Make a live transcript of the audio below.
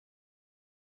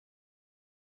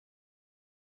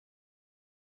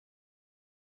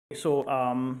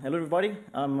Hello everybody.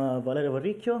 I'm Valerio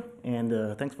Varricchio,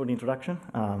 and thanks for the introduction.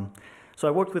 So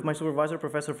I worked with my supervisor,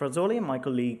 Professor Frazzoli, and my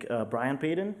colleague, Brian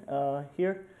Payden,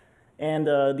 here. And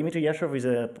Dmitry Yeshov is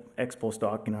an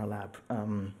ex-postdoc in our lab.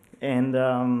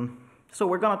 So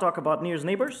we're going to talk about nearest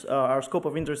neighbors. Our scope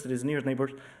of interest is nearest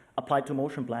neighbors applied to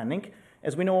motion planning.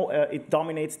 As we know, it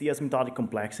dominates the asymptotic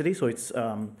complexity, so it's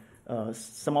some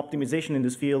optimization in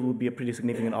this field would be a pretty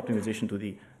significant optimization to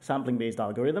the sampling-based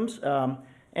algorithms.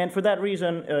 And for that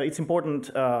reason, it's important,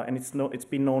 and it's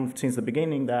been known since the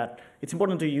beginning, that it's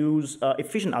important to use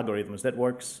efficient algorithms that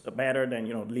works better than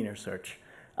linear search.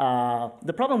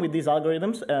 The problem with these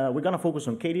algorithms, we're going to focus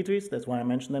on KD trees, that's why I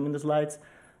mentioned them in the slides,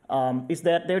 is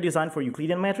that they're designed for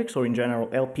Euclidean metrics, or in general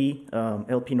LP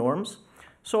norms.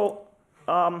 So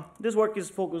this work is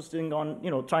focusing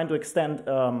on trying to extend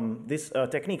these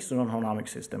techniques to non-harmonic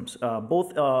systems,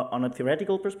 both on a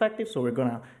theoretical perspective, so we're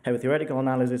going to have a theoretical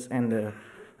analysis and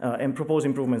propose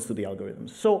improvements to the algorithms.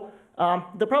 So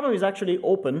the problem is actually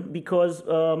open because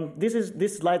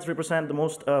these slides represent the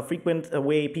most frequent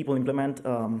way people implement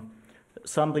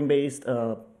sampling-based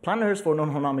planners for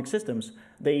non-harmonic systems.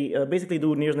 They basically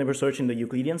do nearest neighbor search in the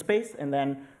Euclidean space, and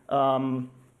then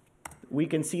we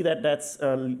can see that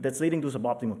that's leading to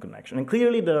suboptimal connection. And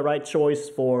clearly the right choice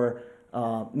for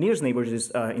nearest neighbors is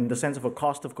in the sense of a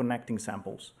cost of connecting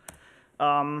samples.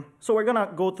 So we're going to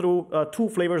go through two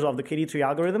flavors of the KD tree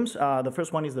algorithms. The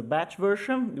first one is the batch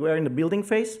version. We're in the building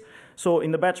phase. So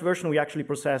in the batch version, we actually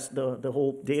process the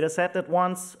whole data set at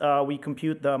once. We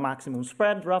compute the maximum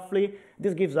spread, roughly.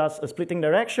 This gives us a splitting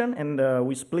direction, and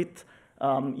we split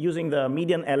using the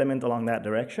median element along that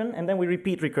direction. And then we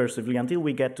repeat recursively until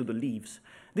we get to the leaves.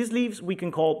 These leaves we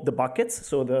can call the buckets.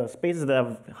 So the spaces that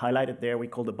I've highlighted there, we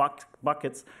call the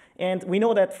buckets. And we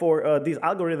know that for these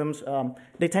algorithms,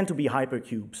 they tend to be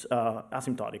hypercubes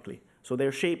asymptotically. So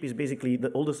their shape is basically,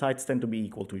 all the sides tend to be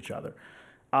equal to each other.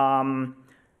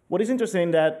 What is interesting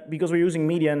is that because we're using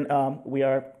median, we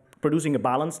are producing a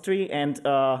balanced tree. And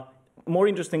more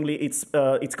interestingly,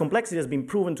 its complexity has been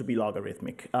proven to be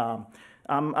logarithmic.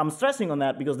 I'm stressing on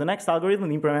that because the next algorithm,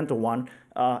 the incremental one,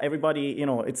 everybody,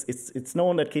 it's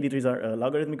known that KD trees are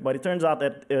logarithmic, but it turns out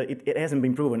that it hasn't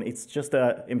been proven. It's just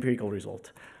an empirical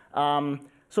result.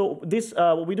 So this,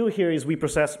 what we do here is we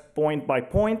process point by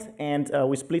point, and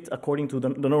we split according to the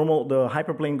normal, the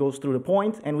hyperplane goes through the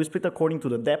point, and we split according to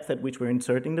the depth at which we're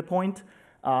inserting the point.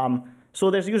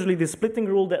 So there's usually this splitting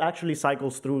rule that actually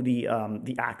cycles through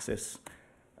the axis.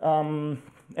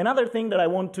 Another thing that I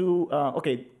want to,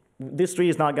 okay, this tree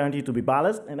is not guaranteed to be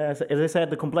balanced, and as I said,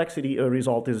 the complexity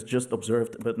result is just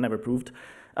observed but never proved.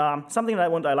 Something that I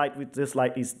want to highlight with this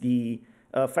slide is the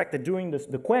fact that during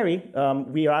the query,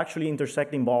 we are actually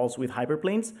intersecting balls with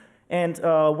hyperplanes, and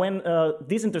when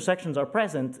these intersections are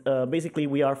present, basically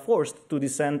we are forced to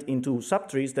descend into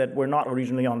subtrees that were not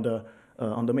originally on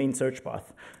the main search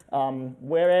path.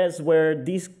 Whereas where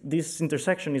this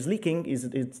intersection is leaking,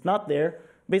 it's not there,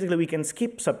 basically we can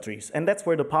skip subtrees, and that's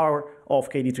where the power of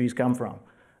KD trees come from.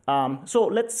 So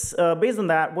let's, based on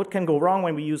that, what can go wrong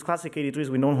when we use classic KD trees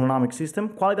with non-harmonic system?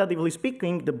 Qualitatively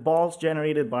speaking, the balls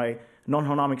generated by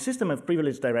non-harmonic system have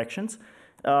privileged directions,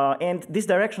 and these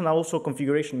directions are also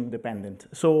configuration dependent.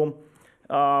 So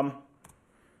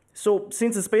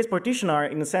since the space partition are,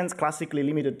 in a sense, classically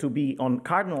limited to be on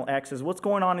cardinal axis, what's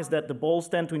going on is that the balls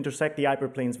tend to intersect the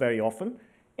hyperplanes very often,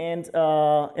 and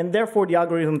therefore the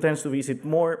algorithm tends to visit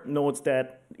more nodes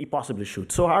that it possibly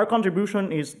should. So our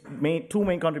contribution is two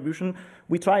main contributions.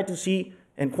 We try to see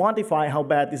and quantify how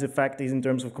bad this effect is in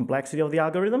terms of complexity of the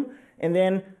algorithm, and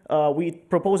then we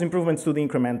propose improvements to the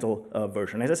incremental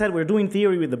version. As I said, we're doing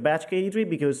theory with the batch KD tree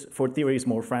because for theory is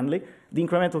more friendly. The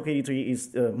incremental KD tree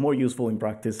is more useful in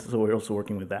practice, so we're also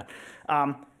working with that.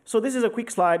 So this is a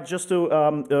quick slide just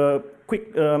to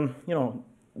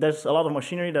there's a lot of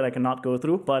machinery that I cannot go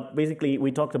through, but basically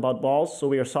we talked about balls, so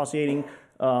we are associating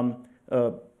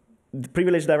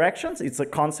privileged directions. It's a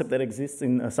concept that exists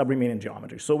in sub-Riemannian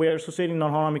geometry. So we are associating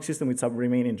non-harmonic system with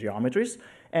sub-Riemannian geometries,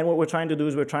 and what we're trying to do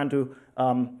is we're trying to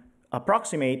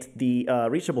approximate the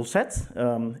reachable sets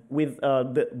with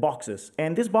the boxes.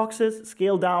 And these boxes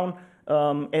scale down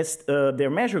as their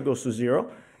measure goes to 0.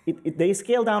 They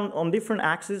scale down on different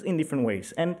axes in different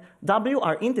ways. And W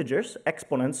are integers,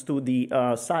 exponents to the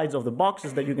sides of the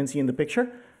boxes that you can see in the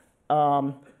picture.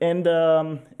 And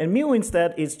mu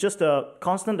instead is just a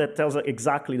constant that tells us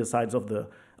exactly the size of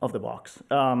the box.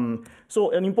 So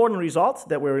an important result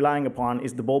that we're relying upon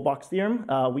is the Ball-Box theorem.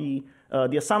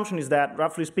 The assumption is that,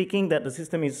 roughly speaking, that the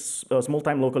system is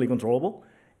small-time locally controllable.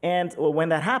 And when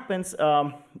that happens,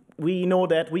 we know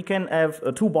that we can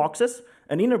have two boxes,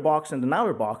 an inner box and an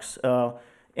outer box.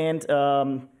 And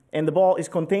and the ball is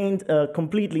contained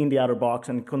completely in the outer box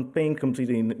and contained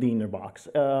completely in the inner box.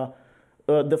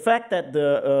 The fact that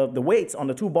the weights on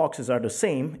the two boxes are the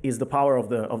same is the power of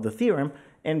the theorem,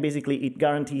 and basically it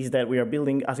guarantees that we are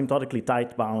building asymptotically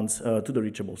tight bounds to the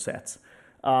reachable sets.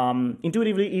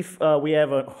 Intuitively, if we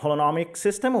have a holonomic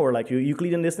system or like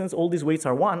Euclidean distance, all these weights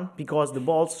are 1 because the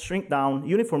balls shrink down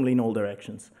uniformly in all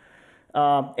directions.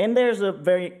 And there's a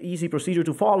very easy procedure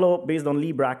to follow based on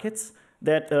Lie brackets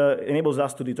that enables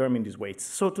us to determine these weights.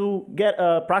 So to get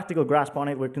a practical grasp on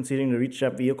it, we're considering the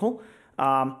Ritschap vehicle.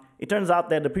 It turns out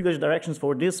that the privileged directions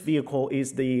for this vehicle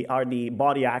are the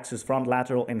body axis, front,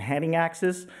 lateral, and heading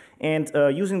axis. And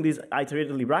using this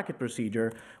iterated Lie bracket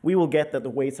procedure, we will get that the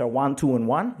weights are 1, 2, and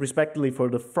 1, respectively for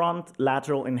the front,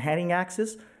 lateral, and heading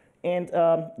axis. And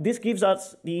this gives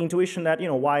us the intuition that,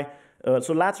 why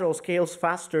so lateral scales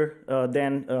faster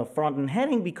than front and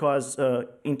heading because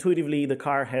intuitively the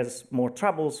car has more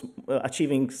troubles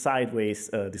achieving sideways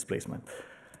displacement.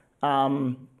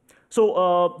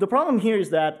 So the problem here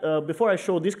is that before I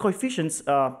show these coefficients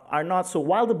are not, so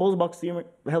while the Bose-Box theorem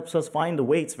helps us find the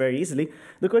weights very easily,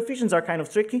 the coefficients are kind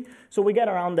of tricky. So we get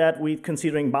around that with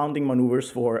considering bounding maneuvers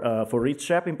for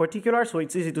Ritschap in particular. So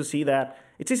it's easy to see that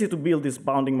it's easy to build these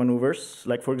bounding maneuvers.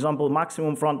 Like for example,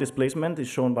 maximum front displacement is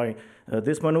shown by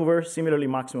this maneuver, similarly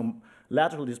maximum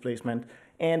lateral displacement.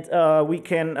 And we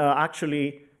can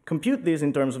actually compute this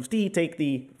in terms of t, take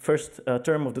the first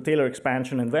term of the Taylor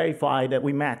expansion and verify that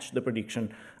we match the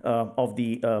prediction of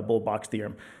the Bose-Box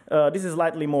theorem. This is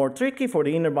slightly more tricky. For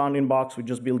the inner bounding box, we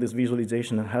just build this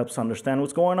visualization that helps understand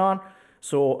what's going on.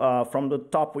 So from the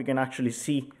top, we can actually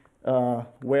see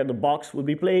where the box will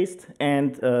be placed,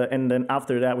 and then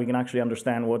after that, we can actually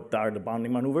understand what are the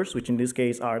bounding maneuvers, which in this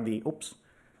case are the, oops,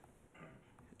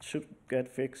 it should get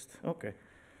fixed, okay.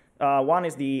 One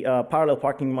is the parallel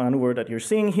parking maneuver that you're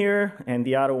seeing here, and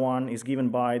the other one is given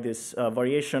by this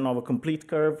variation of a complete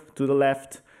curve to the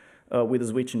left with a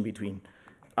switch in between.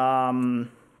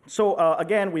 So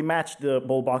again, we match the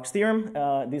Bose-Box theorem.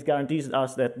 This guarantees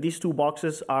us that these two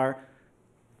boxes are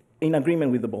in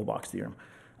agreement with the Bose-Box theorem.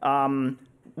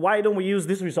 Why don't we use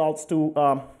these results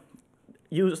to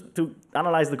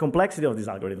analyze the complexity of this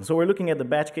algorithm? So we're looking at the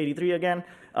batch KD3 again.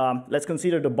 Let's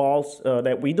consider the balls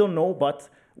that we don't know, but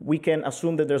we can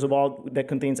assume that there's a ball that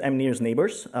contains m nearest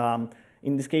neighbors.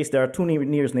 In this case, there are 2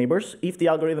 nearest neighbors. If the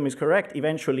algorithm is correct,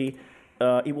 eventually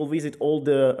it will visit all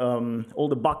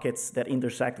the buckets that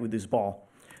intersect with this ball.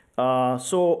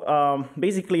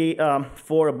 Basically,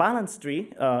 for a balanced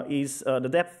tree, the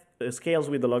depth scales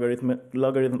with the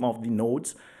logarithm of the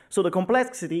nodes. So the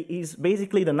complexity is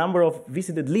basically the number of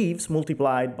visited leaves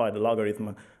multiplied by the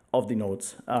logarithm of the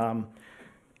nodes.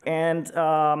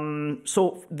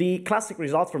 So the classic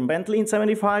result from Bentley in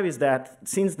 '75 is that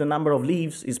since the number of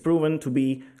leaves is proven to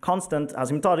be constant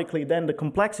asymptotically, then the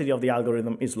complexity of the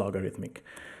algorithm is logarithmic.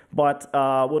 But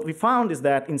what we found is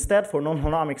that instead for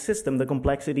non-holonomic system, the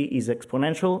complexity is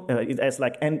exponential. It has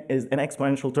like an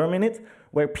exponential term in it,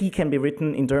 where P can be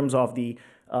written in terms of the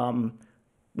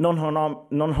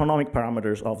non-holonomic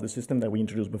parameters of the system that we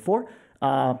introduced before.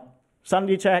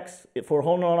 Sanity checks for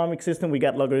whole non-holonomic system, we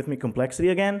get logarithmic complexity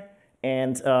again,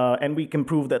 and we can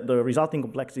prove that the resulting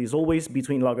complexity is always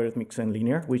between logarithmics and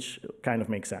linear, which kind of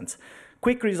makes sense.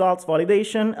 Quick results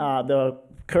validation. The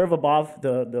curve above,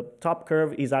 the top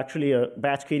curve, is actually a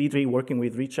batch KD3 working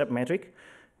with Ritschap metric,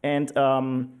 and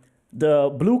the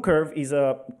blue curve is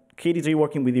a KD3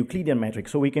 working with Euclidean metric.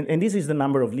 So we can, and this is the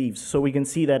number of leaves. So we can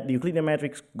see that the Euclidean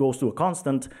metric goes to a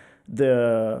constant.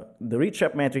 The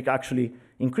Ritschap metric actually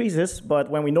increases, but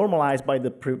when we normalize by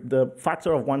the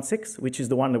factor of 1/6, which is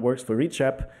the one that works for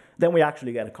Ritschap, then we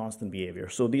actually get a constant behavior.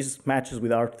 So this matches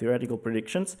with our theoretical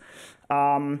predictions.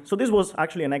 So this was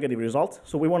actually a negative result.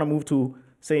 So we want to move to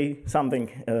say something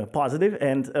positive,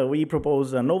 and we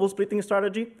propose a novel splitting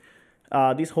strategy.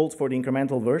 This holds for the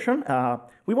incremental version.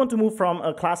 We want to move from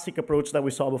a classic approach that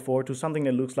we saw before to something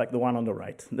that looks like the one on the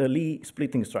right, the Lie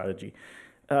splitting strategy.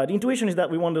 The intuition is that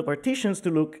we want the partitions to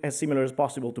look as similar as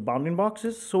possible to bounding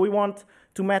boxes. So we want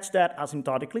to match that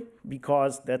asymptotically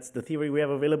because that's the theory we have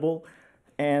available.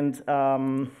 And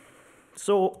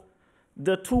so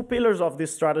the two pillars of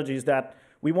this strategy is that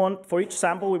we want, for each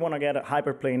sample, we want to get a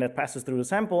hyperplane that passes through the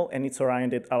sample, and it's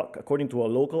oriented according to a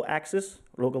local axis,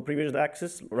 local privileged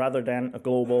axis, rather than a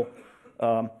global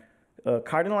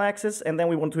cardinal axis. And then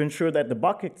we want to ensure that the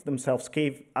buckets themselves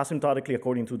cave asymptotically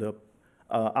according to the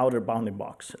outer bounding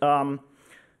box.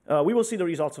 We will see the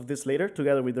results of this later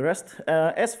together with the rest.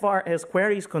 As far as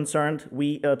query is concerned,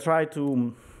 we try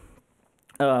to,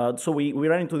 we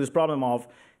ran into this problem of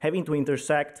having to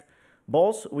intersect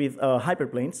balls with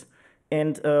hyperplanes.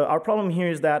 And our problem here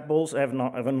is that balls have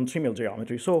a non-trivial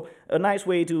geometry. So a nice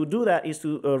way to do that is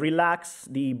to relax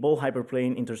the ball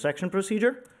hyperplane intersection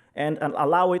procedure and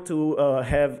allow it to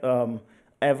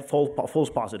have false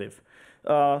positive.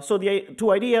 So the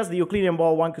two ideas, the Euclidean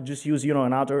ball, one could just use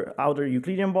an outer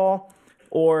Euclidean ball,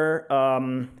 or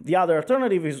the other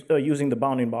alternative is using the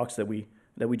bounding box that we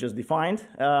just defined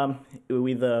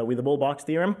with the ball box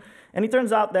theorem. And it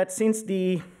turns out that since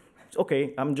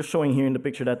okay, I'm just showing here in the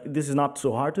picture that this is not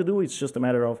so hard to do. It's just a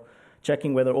matter of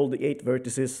checking whether all the 8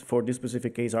 vertices for this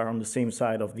specific case are on the same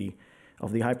side of the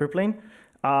hyperplane.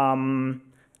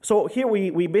 So here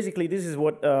we basically, this is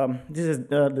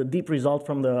the deep result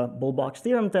from the ball box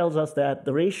theorem tells us that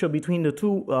the ratio between the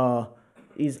two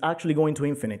is actually going to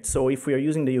infinite. So if we are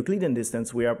using the Euclidean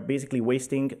distance, we are basically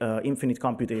wasting infinite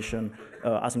computation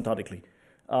asymptotically.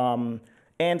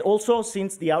 And also,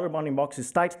 since the outer bounding box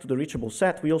is tied to the reachable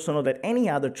set, we also know that any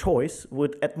other choice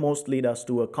would at most lead us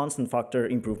to a constant factor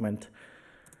improvement.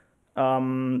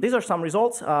 These are some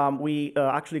results. We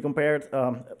actually compared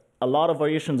a lot of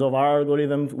variations of our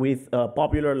algorithm with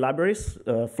popular libraries,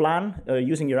 FLAN,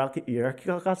 using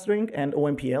hierarchical clustering, and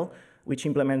OMPL, which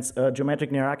implements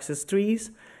geometric near access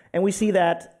trees. And we see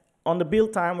that on the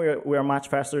build time, we are much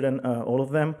faster than all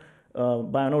of them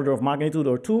by an order of magnitude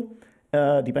or 2.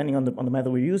 Depending on the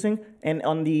method we're using. And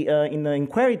on in the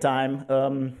inquiry time,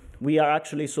 we are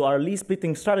actually, so our least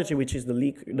splitting strategy, which is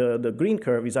the green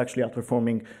curve, is actually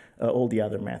outperforming all the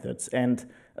other methods. And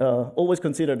always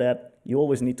consider that you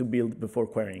always need to build before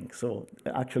querying. So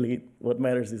actually, what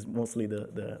matters is mostly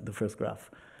the first graph.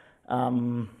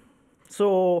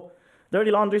 So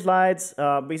dirty laundry slides,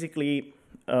 basically,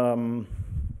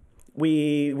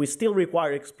 we still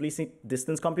require explicit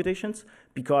distance computations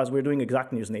because we're doing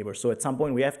exact nearest neighbors. So at some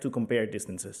point, we have to compare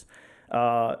distances.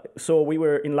 So we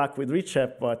were in luck with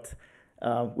ReachChef, but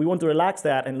we want to relax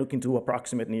that and look into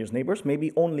approximate nearest neighbors,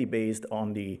 maybe only based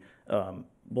on the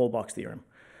ball box theorem.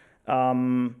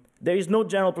 There is no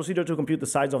general procedure to compute the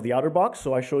size of the outer box,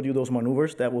 so I showed you those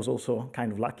maneuvers. That was also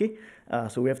kind of lucky.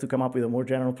 So we have to come up with a more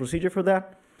general procedure for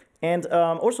that. And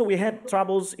also, we had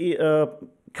troubles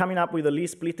coming up with a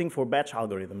least splitting for batch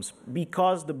algorithms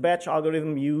because the batch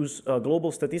algorithm use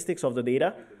global statistics of the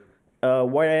data,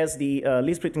 whereas the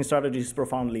least splitting strategy is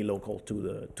profoundly local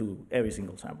to every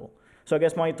single sample. So I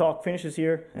guess my talk finishes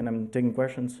here, and I'm taking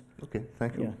questions. Okay,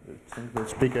 thank you. Yeah. Thank the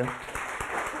speaker.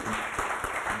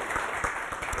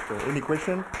 So any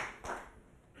question?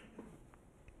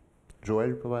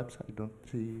 Joel, perhaps? I don't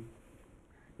see.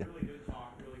 Yeah. Really good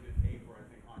talk, really good paper, I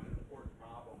think, on an important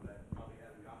problem that probably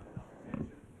hasn't gotten enough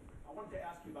attention. I wanted to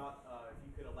ask you about if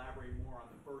you could elaborate more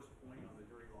on the first point on the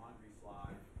dirty laundry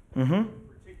slide. Mm-hmm. In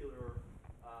particular,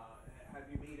 have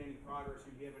you made any progress,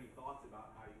 or do you have any thoughts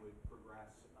about how you would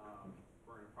progress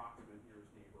for an approximate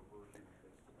nearest neighbor version of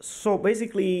this? So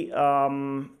basically,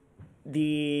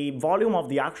 the volume of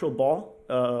the actual ball,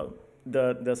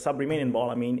 the sub-remaining ball,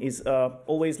 I mean, is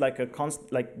always like a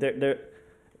constant, like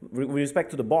with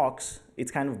respect to the box,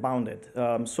 it's kind of bounded.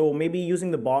 So maybe using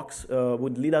the box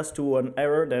would lead us to an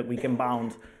error that we can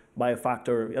bound by a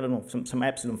factor, I don't know, some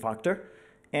epsilon factor.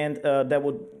 And that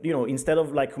would, instead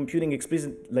of like computing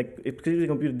explicitly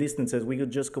computed distances, we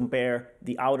could just compare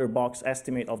the outer box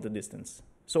estimate of the distance.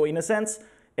 So in a sense,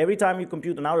 every time you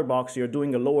compute an outer box, you're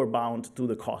doing a lower bound to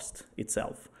the cost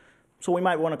itself. So we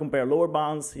might want to compare lower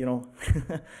bounds,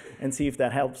 and see if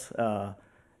that helps.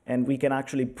 And we can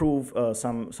actually prove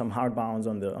some hard bounds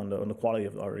on the quality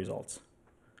of our results.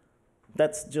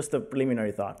 That's just a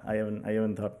preliminary thought. I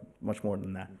haven't thought much more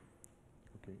than that.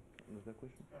 Okay. Another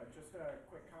question? Just a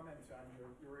quick comment on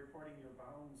you're reporting your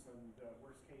bounds and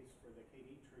worst case for the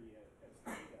KD tree as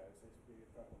theta as we've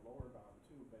got a lower bound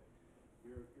too, but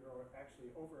you're actually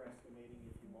overestimating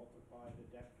if you multiply the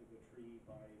depth of the tree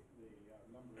by the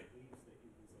number of leaves that you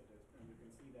visited, and you can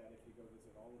see that if you go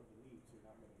visit all of the leaves, you're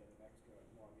not going to get an extra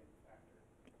log-in factor.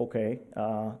 Okay,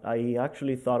 I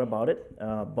actually thought about it,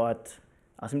 but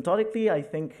asymptotically, I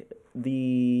think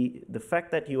the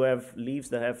fact that you have leaves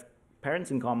that have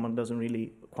parents in common doesn't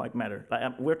really quite matter.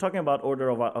 We're talking about order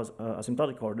of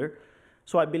asymptotic order.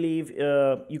 So I believe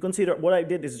you consider, what I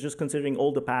did is just considering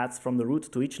all the paths from the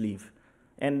root to each leaf.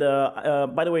 And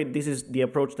by the way, this is the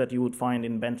approach that you would find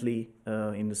in Bentley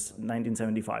in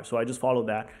 1975. So I just followed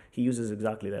that. He uses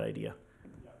exactly that idea.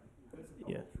 Yeah, you visit the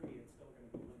whole tree, it's still going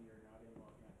to be linear, not in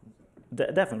log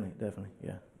Definitely,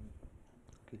 yeah.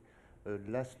 Okay.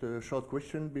 Last short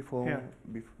question before,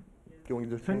 going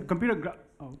the So thing. computer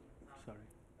oh, sorry.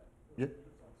 Yeah.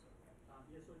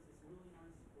 Yeah, so it's really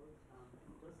nice work.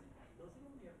 Does it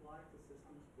only apply to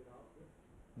systems without drift?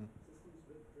 Systems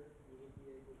with drift, you would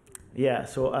be able to Yeah,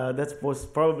 so that was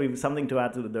probably something to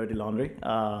add to the dirty laundry.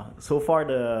 So far,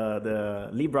 the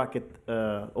Lee bracket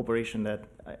operation that,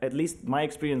 at least my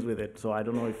experience with it, so I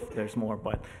don't know if there's more,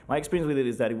 but my experience with it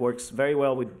is that it works very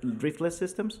well with driftless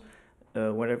systems.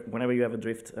 Whenever you have a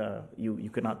drift,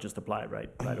 you cannot just apply it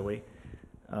right away.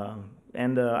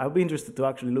 And I'll be interested to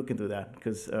actually look into that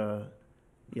because,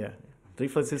 yeah,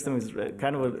 driftless system is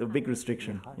kind of a big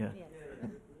restriction. Yeah.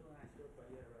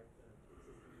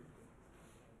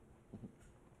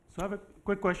 So I have a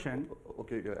quick question.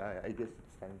 Okay, I guess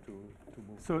it's time to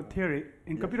move. So Thierry,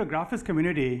 in Yes. computer graphics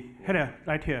community,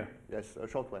 right here. Yes, a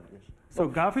short one, yes. So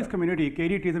graphics community,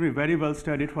 KDT has been very well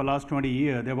studied for the last 20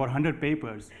 years. There are about 100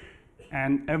 papers.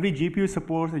 And every GPU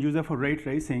supports a user for ray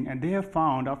tracing. And they have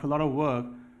found, after a lot of work,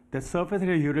 that surface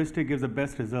area heuristic gives the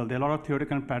best result. There are a lot of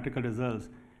theoretical and practical results.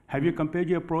 Have you compared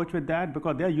your approach with that?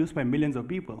 Because they are used by millions of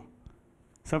people.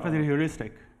 Surface area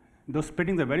heuristic. Those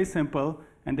splittings are very simple,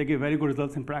 and they give very good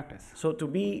results in practice. So to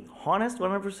be honest,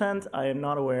 100%, I am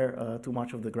not aware too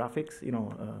much of the graphics,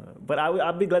 but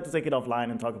I'd be glad to take it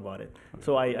offline and talk about it.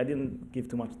 So I didn't give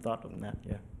too much thought on that,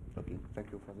 yeah. Okay,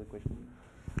 thank you for the question.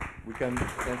 We can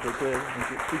thank you,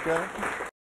 speaker.